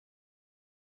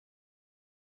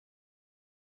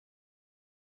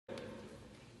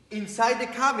Inside the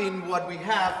cabin, what we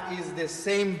have is the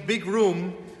same big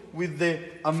room with the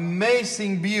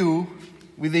amazing view,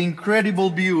 with the incredible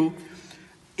view.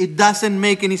 It doesn't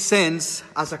make any sense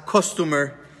as a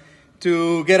customer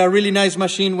to get a really nice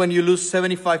machine when you lose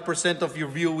 75% of your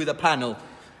view with a panel.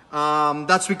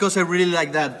 That's because I really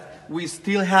like that. We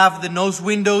still have the nose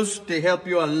windows. They help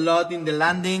you a lot in the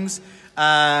landings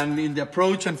and in the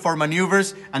approach and for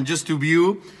maneuvers and just to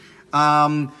view.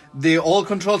 The all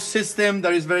control system,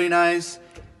 that is very nice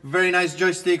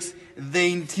joysticks.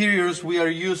 The interiors, we are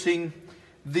using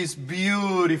this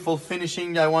beautiful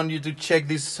finishing. I want you to check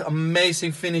this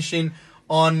amazing finishing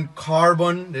on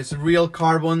carbon. This real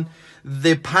carbon.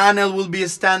 The panel will be a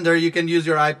standard. You can use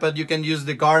your iPad, you can use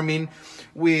the Garmin.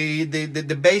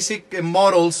 The basic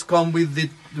models come with the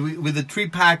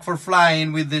 3-pack for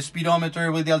flying, with the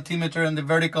speedometer, with the altimeter and the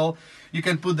vertical. You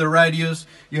can put the radius.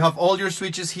 You have all your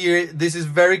switches here. This is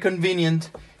very convenient.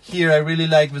 Here I really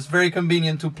like, it's very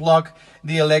convenient to plug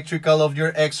the electrical of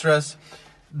your extras.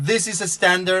 This is a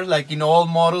standard, like in all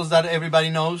models that everybody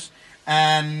knows.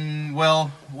 And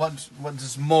well, what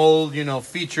small,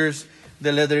 features,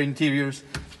 the leather interiors.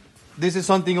 This is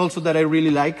something also that I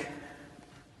really like.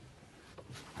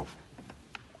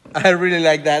 I really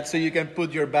like that. So you can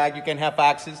put your bag, you can have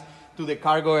access to the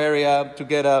cargo area to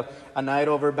get a night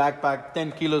over backpack,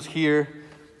 10 kilos here.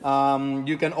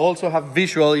 You can also have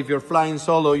visual. If you're flying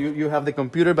solo, you have the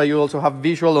computer, but you also have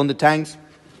visual on the tanks.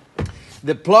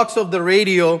 The plugs of the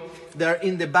radio, they're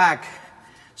in the back.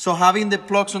 So having the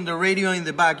plugs on the radio in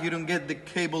the back, you don't get the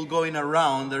cable going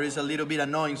around. There is a little bit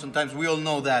annoying sometimes. We all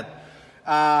know that.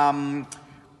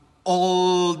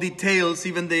 All details,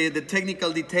 even the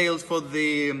technical details for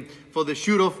the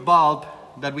shoot-off bulb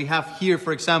that we have here,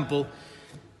 for example,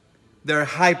 they're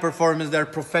high performance, they're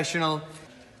professional.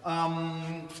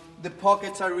 The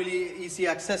pockets are really easy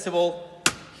accessible.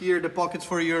 Here, the pockets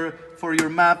for your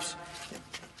maps.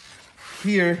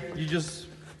 Here,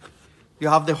 you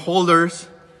have the holders.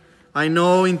 I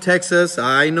know in Texas,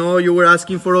 I know you were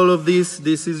asking for all of this.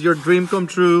 This is your dream come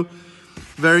true.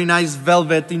 Very nice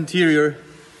velvet interior.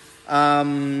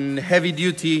 Heavy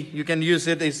duty, you can use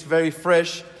it, it's very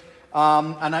fresh.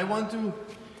 And I want to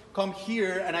come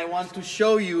here and I want to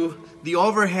show you the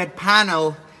overhead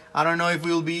panel. I don't know if it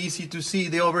will be easy to see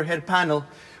the overhead panel.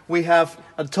 We have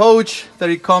a touch that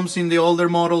it comes in the older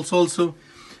models also.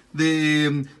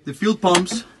 The fuel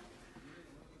pumps,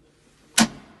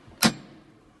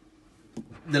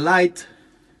 the light,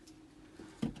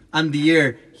 and the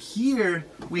air. Here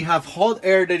we have hot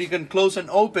air that you can close and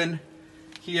open.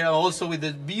 Here also with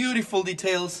the beautiful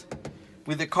details,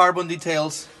 with the carbon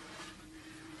details.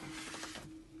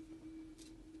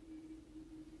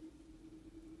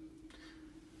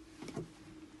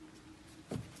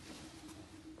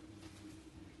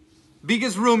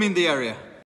 Biggest room in the area.